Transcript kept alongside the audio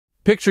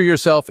Picture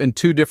yourself in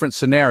two different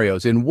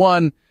scenarios. In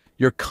one,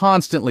 you're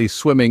constantly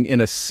swimming in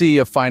a sea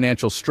of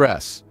financial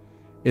stress.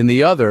 In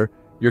the other,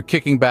 you're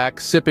kicking back,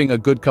 sipping a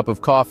good cup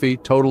of coffee,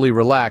 totally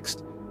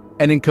relaxed,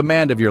 and in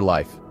command of your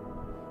life.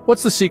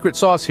 What's the secret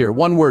sauce here?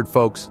 One word,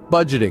 folks: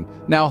 budgeting.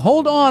 Now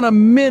hold on a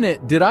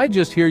minute. Did I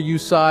just hear you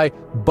sigh?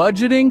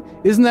 Budgeting?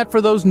 Isn't that for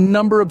those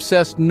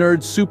number-obsessed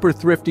nerds, super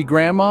thrifty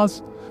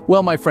grandmas?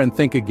 Well, my friend,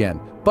 think again.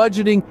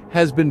 Budgeting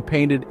has been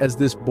painted as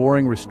this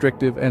boring,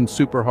 restrictive, and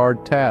super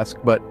hard task,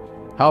 but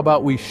how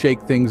about we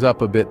shake things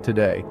up a bit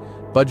today?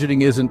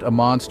 Budgeting isn't a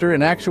monster.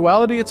 In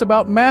actuality, it's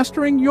about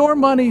mastering your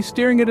money,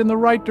 steering it in the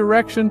right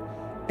direction,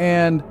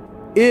 and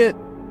it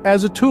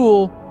as a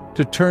tool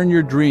to turn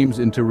your dreams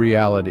into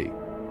reality.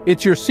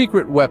 It's your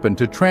secret weapon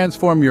to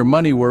transform your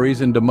money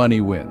worries into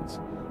money wins.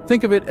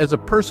 Think of it as a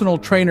personal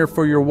trainer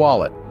for your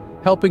wallet,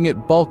 helping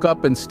it bulk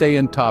up and stay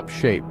in top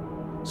shape.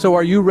 So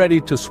are you ready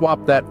to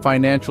swap that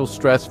financial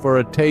stress for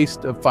a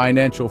taste of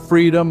financial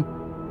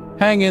freedom?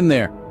 Hang in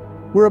there.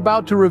 We're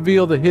about to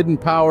reveal the hidden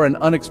power and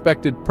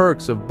unexpected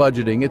perks of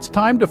budgeting. It's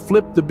time to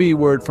flip the B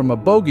word from a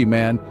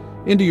bogeyman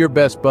into your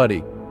best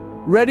buddy.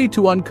 Ready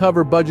to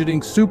uncover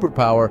budgeting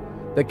superpower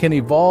that can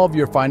evolve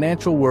your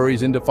financial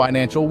worries into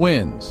financial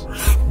wins.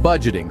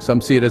 Budgeting, some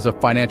see it as a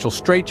financial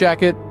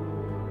straitjacket,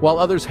 while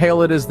others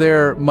hail it as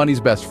their money's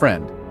best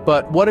friend.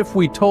 But what if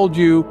we told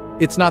you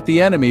it's not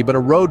the enemy, but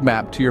a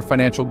roadmap to your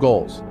financial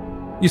goals?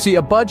 You see,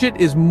 a budget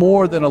is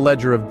more than a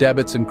ledger of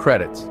debits and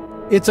credits.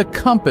 It's a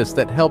compass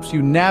that helps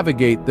you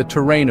navigate the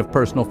terrain of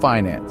personal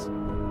finance.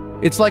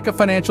 It's like a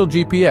financial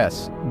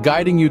GPS,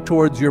 guiding you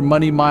towards your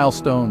money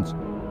milestones,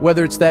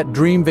 whether it's that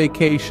dream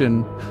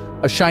vacation,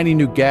 a shiny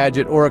new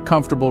gadget, or a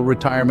comfortable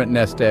retirement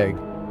nest egg.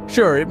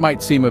 Sure, it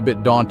might seem a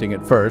bit daunting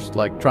at first,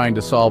 like trying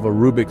to solve a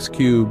Rubik's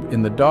Cube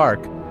in the dark,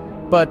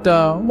 but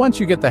once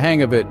you get the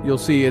hang of it, you'll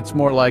see it's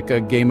more like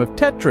a game of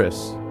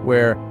Tetris,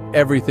 where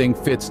everything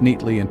fits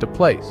neatly into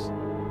place.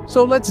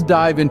 So let's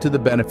dive into the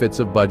benefits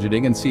of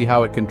budgeting and see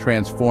how it can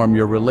transform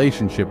your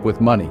relationship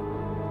with money.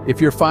 If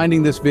you're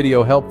finding this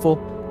video helpful,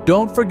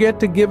 don't forget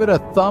to give it a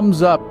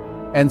thumbs up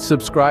and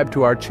subscribe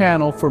to our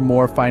channel for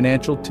more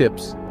financial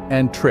tips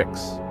and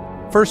tricks.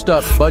 First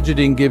up,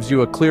 budgeting gives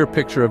you a clear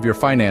picture of your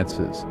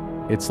finances.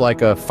 It's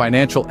like a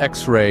financial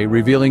X-ray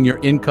revealing your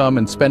income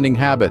and spending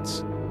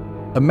habits.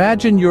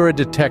 Imagine you're a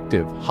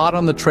detective, hot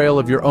on the trail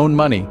of your own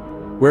money.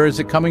 Where is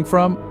it coming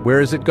from?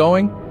 Where is it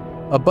going?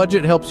 A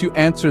budget helps you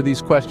answer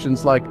these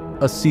questions like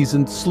a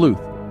seasoned sleuth.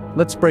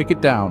 Let's break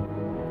it down.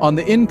 On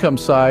the income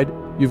side,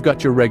 you've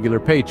got your regular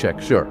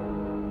paycheck, sure.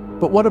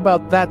 But what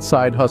about that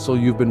side hustle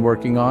you've been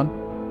working on?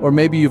 Or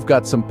maybe you've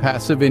got some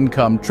passive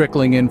income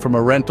trickling in from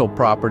a rental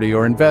property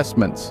or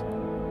investments.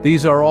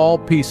 These are all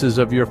pieces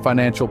of your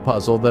financial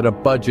puzzle that a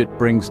budget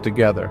brings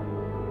together.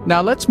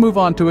 Now let's move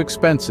on to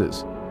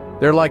expenses.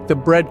 They're like the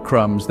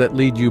breadcrumbs that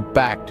lead you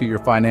back to your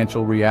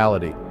financial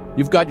reality.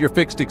 You've got your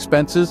fixed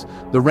expenses,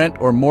 the rent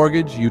or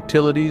mortgage,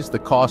 utilities, the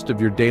cost of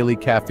your daily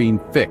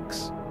caffeine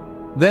fix.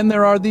 Then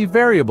there are the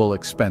variable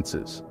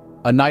expenses.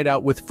 A night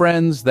out with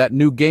friends, that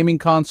new gaming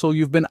console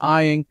you've been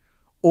eyeing,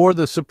 or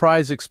the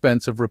surprise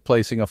expense of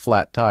replacing a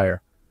flat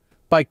tire.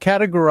 By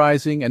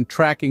categorizing and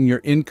tracking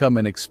your income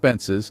and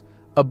expenses,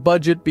 a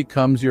budget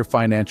becomes your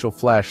financial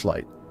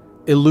flashlight,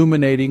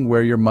 illuminating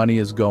where your money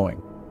is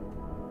going.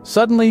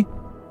 Suddenly,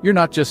 you're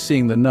not just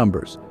seeing the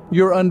numbers,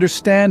 you're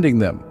understanding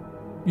them.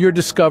 You're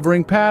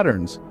discovering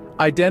patterns,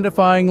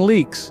 identifying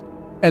leaks,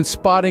 and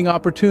spotting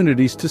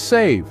opportunities to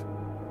save.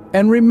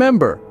 And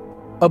remember,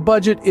 a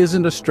budget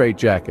isn't a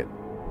straitjacket.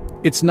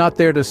 It's not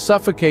there to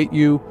suffocate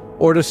you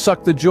or to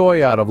suck the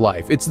joy out of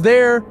life. It's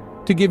there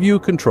to give you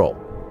control.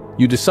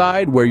 You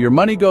decide where your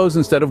money goes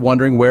instead of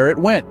wondering where it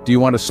went. Do you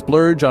want to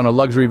splurge on a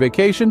luxury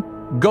vacation?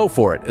 Go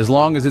for it, as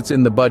long as it's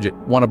in the budget.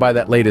 Want to buy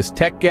that latest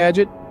tech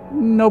gadget?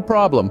 No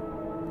problem.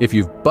 If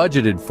you've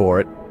budgeted for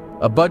it,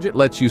 a budget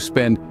lets you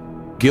spend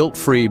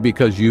guilt-free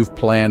because you've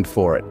planned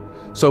for it.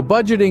 So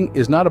budgeting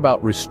is not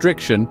about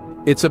restriction,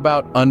 it's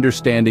about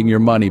understanding your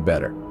money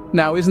better.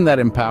 Now, isn't that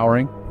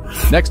empowering?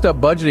 Next up,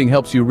 budgeting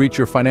helps you reach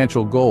your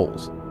financial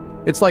goals.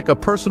 It's like a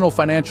personal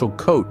financial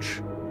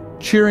coach,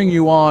 cheering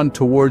you on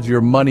towards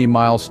your money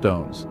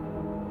milestones.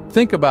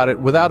 Think about it,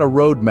 without a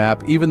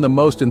roadmap, even the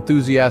most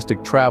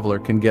enthusiastic traveler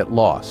can get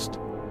lost.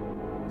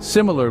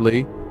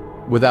 Similarly,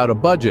 without a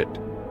budget,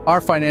 our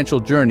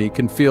financial journey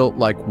can feel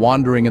like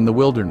wandering in the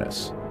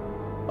wilderness.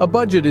 A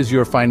budget is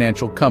your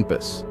financial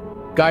compass,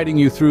 guiding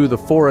you through the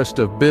forest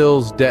of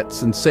bills,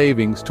 debts, and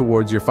savings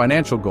towards your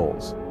financial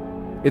goals.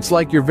 It's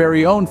like your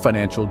very own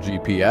financial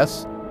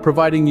GPS,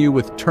 providing you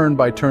with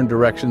turn-by-turn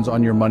directions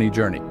on your money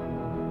journey.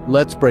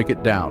 Let's break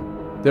it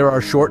down. There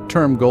are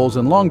short-term goals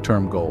and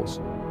long-term goals.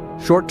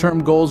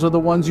 Short-term goals are the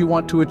ones you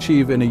want to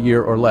achieve in a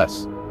year or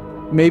less.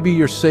 Maybe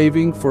you're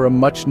saving for a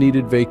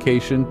much-needed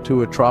vacation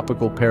to a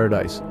tropical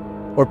paradise,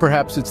 or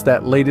perhaps it's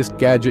that latest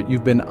gadget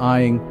you've been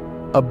eyeing.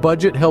 A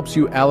budget helps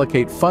you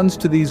allocate funds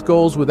to these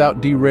goals without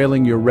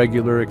derailing your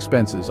regular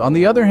expenses. On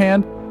the other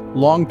hand,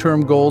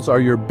 long-term goals are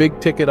your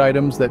big-ticket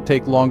items that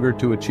take longer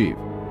to achieve.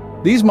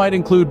 These might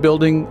include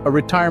building a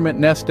retirement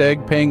nest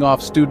egg, paying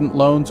off student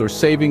loans, or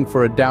saving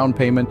for a down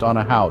payment on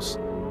a house.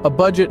 A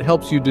budget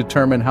helps you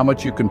determine how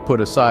much you can put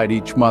aside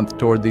each month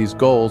toward these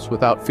goals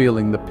without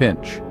feeling the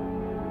pinch.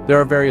 There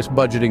are various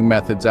budgeting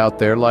methods out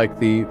there, like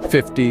the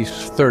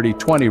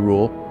 50-30-20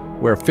 rule,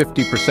 where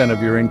 50%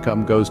 of your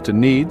income goes to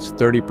needs,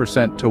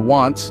 30% to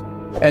wants,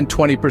 and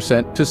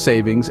 20% to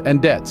savings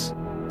and debts.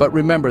 But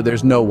remember,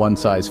 there's no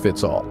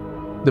one-size-fits-all.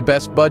 The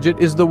best budget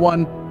is the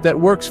one that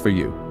works for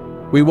you.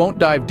 We won't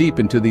dive deep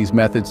into these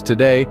methods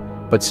today,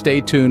 but stay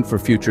tuned for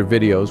future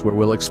videos where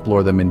we'll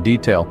explore them in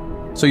detail.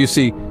 So you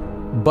see,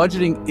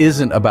 budgeting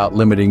isn't about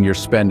limiting your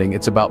spending,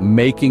 it's about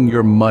making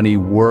your money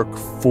work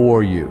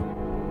for you.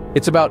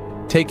 It's about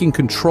taking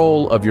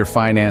control of your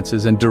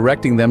finances and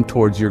directing them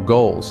towards your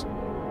goals.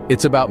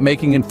 It's about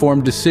making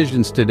informed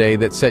decisions today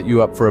that set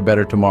you up for a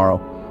better tomorrow.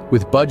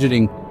 With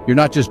budgeting, you're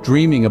not just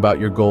dreaming about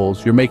your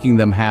goals, you're making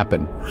them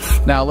happen.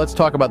 Now let's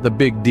talk about the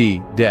big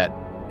D, debt,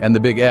 and the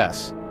big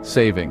S,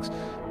 savings.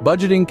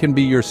 Budgeting can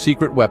be your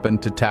secret weapon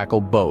to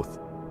tackle both.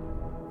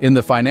 In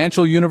the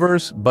financial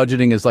universe,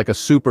 budgeting is like a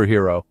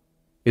superhero.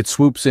 It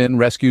swoops in,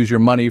 rescues your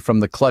money from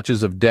the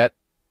clutches of debt,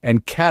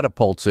 and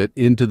catapults it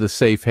into the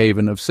safe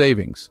haven of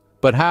savings.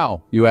 But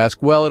how, you ask?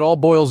 Well, it all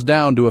boils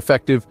down to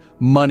effective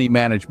money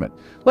management.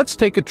 Let's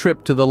take a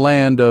trip to the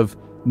land of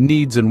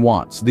needs and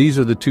wants. These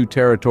are the two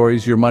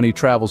territories your money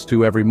travels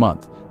to every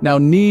month. Now,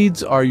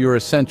 needs are your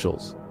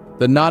essentials,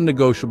 the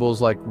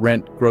non-negotiables like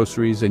rent,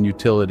 groceries, and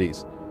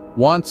utilities.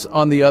 Wants,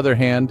 on the other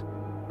hand,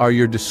 are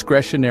your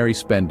discretionary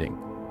spending,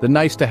 the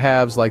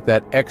nice-to-haves like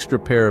that extra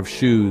pair of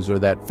shoes or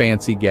that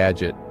fancy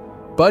gadget.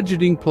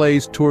 Budgeting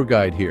plays tour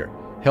guide here,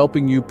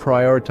 helping you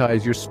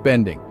prioritize your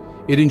spending.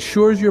 It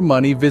ensures your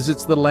money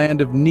visits the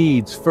land of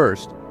needs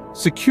first,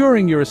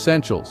 securing your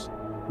essentials.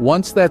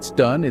 Once that's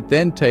done, it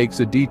then takes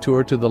a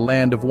detour to the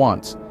land of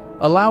wants,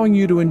 allowing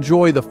you to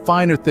enjoy the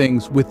finer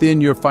things within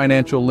your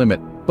financial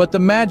limit. But the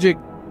magic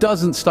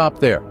doesn't stop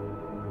there.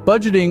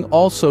 Budgeting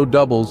also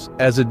doubles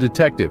as a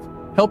detective,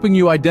 helping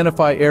you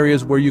identify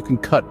areas where you can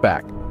cut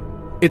back.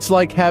 It's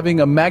like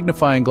having a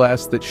magnifying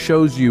glass that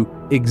shows you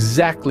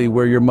exactly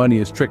where your money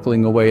is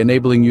trickling away,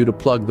 enabling you to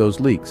plug those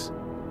leaks.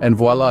 And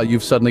voila,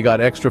 you've suddenly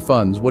got extra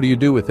funds. What do you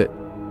do with it?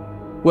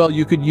 Well,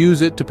 you could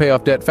use it to pay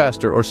off debt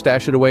faster or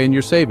stash it away in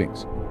your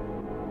savings.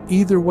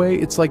 Either way,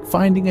 it's like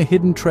finding a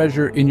hidden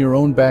treasure in your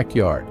own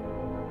backyard.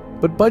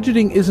 But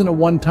budgeting isn't a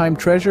one-time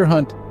treasure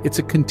hunt, it's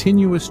a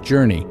continuous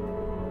journey.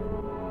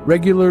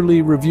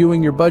 Regularly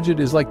reviewing your budget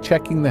is like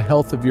checking the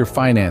health of your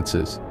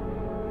finances.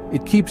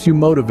 It keeps you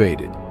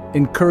motivated,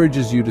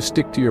 encourages you to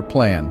stick to your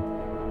plan,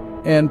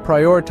 and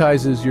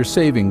prioritizes your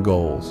saving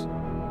goals.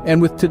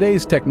 And with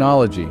today's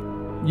technology,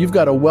 you've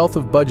got a wealth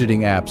of budgeting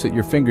apps at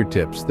your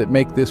fingertips that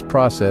make this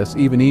process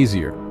even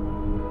easier.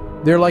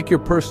 They're like your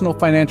personal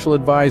financial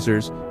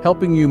advisors,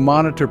 helping you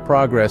monitor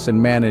progress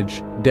and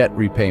manage debt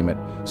repayment.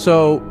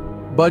 So,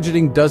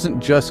 budgeting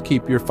doesn't just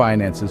keep your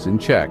finances in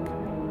check.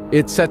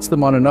 It sets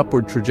them on an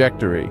upward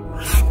trajectory.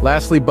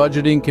 Lastly,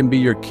 budgeting can be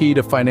your key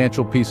to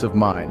financial peace of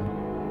mind.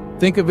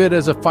 Think of it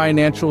as a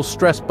financial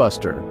stress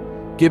buster,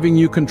 giving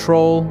you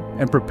control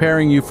and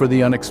preparing you for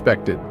the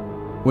unexpected.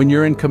 When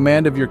you're in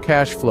command of your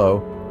cash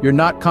flow, you're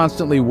not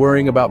constantly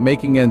worrying about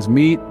making ends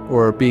meet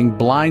or being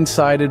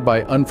blindsided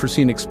by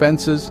unforeseen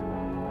expenses.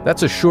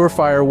 That's a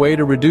surefire way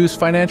to reduce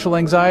financial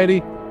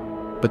anxiety.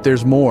 But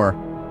there's more.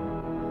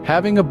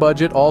 Having a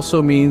budget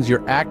also means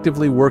you're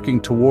actively working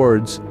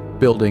towards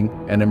building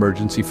an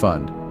emergency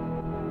fund.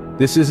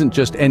 This isn't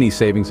just any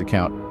savings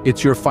account,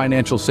 it's your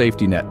financial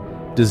safety net,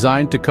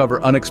 designed to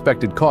cover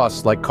unexpected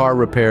costs like car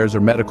repairs or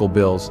medical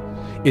bills.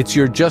 It's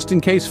your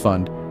just-in-case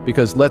fund,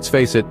 because let's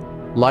face it,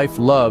 life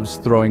loves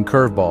throwing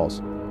curveballs.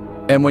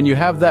 And when you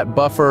have that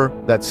buffer,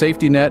 that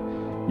safety net,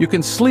 you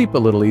can sleep a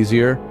little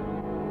easier.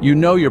 You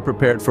know you're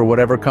prepared for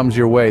whatever comes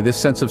your way. This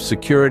sense of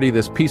security,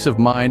 this peace of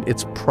mind,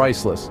 it's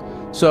priceless.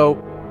 So,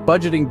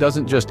 budgeting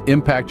doesn't just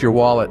impact your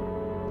wallet,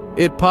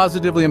 it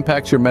positively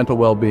impacts your mental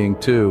well-being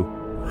too.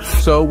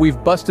 So,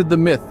 we've busted the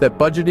myth that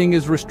budgeting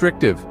is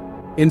restrictive.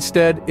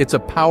 Instead, it's a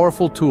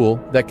powerful tool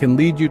that can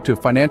lead you to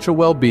financial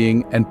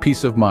well-being and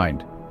peace of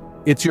mind.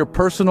 It's your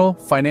personal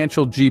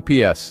financial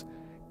GPS,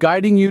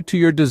 guiding you to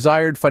your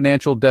desired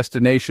financial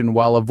destination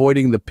while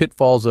avoiding the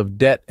pitfalls of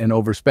debt and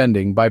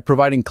overspending. By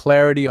providing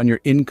clarity on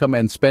your income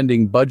and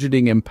spending,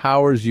 budgeting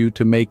empowers you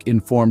to make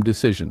informed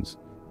decisions.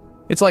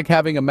 It's like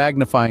having a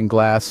magnifying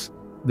glass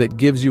that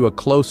gives you a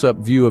close-up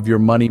view of your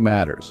money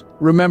matters.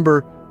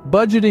 Remember,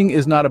 budgeting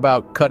is not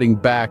about cutting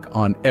back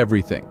on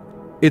everything.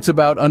 It's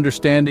about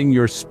understanding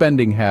your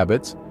spending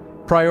habits,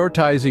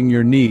 prioritizing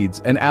your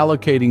needs, and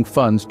allocating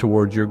funds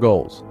towards your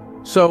goals.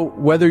 So,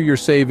 whether you're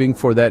saving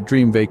for that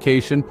dream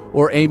vacation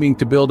or aiming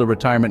to build a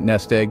retirement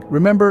nest egg,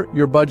 remember,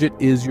 your budget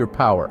is your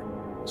power.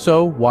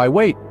 So, why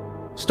wait?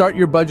 Start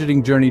your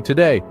budgeting journey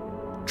today.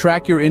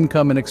 Track your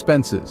income and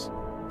expenses.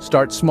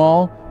 Start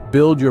small,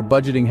 build your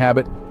budgeting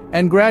habit,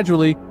 and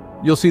gradually,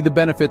 you'll see the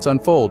benefits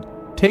unfold.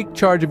 Take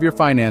charge of your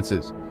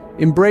finances.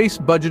 Embrace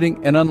budgeting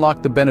and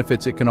unlock the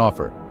benefits it can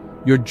offer.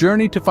 Your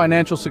journey to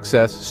financial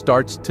success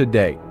starts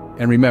today.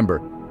 And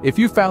remember, if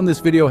you found this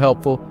video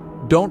helpful,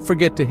 don't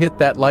forget to hit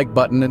that like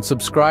button and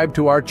subscribe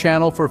to our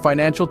channel for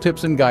financial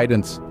tips and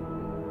guidance.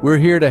 We're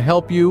here to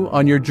help you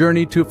on your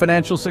journey to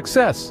financial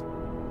success.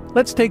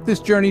 Let's take this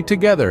journey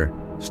together.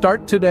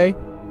 Start today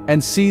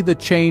and see the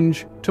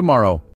change tomorrow.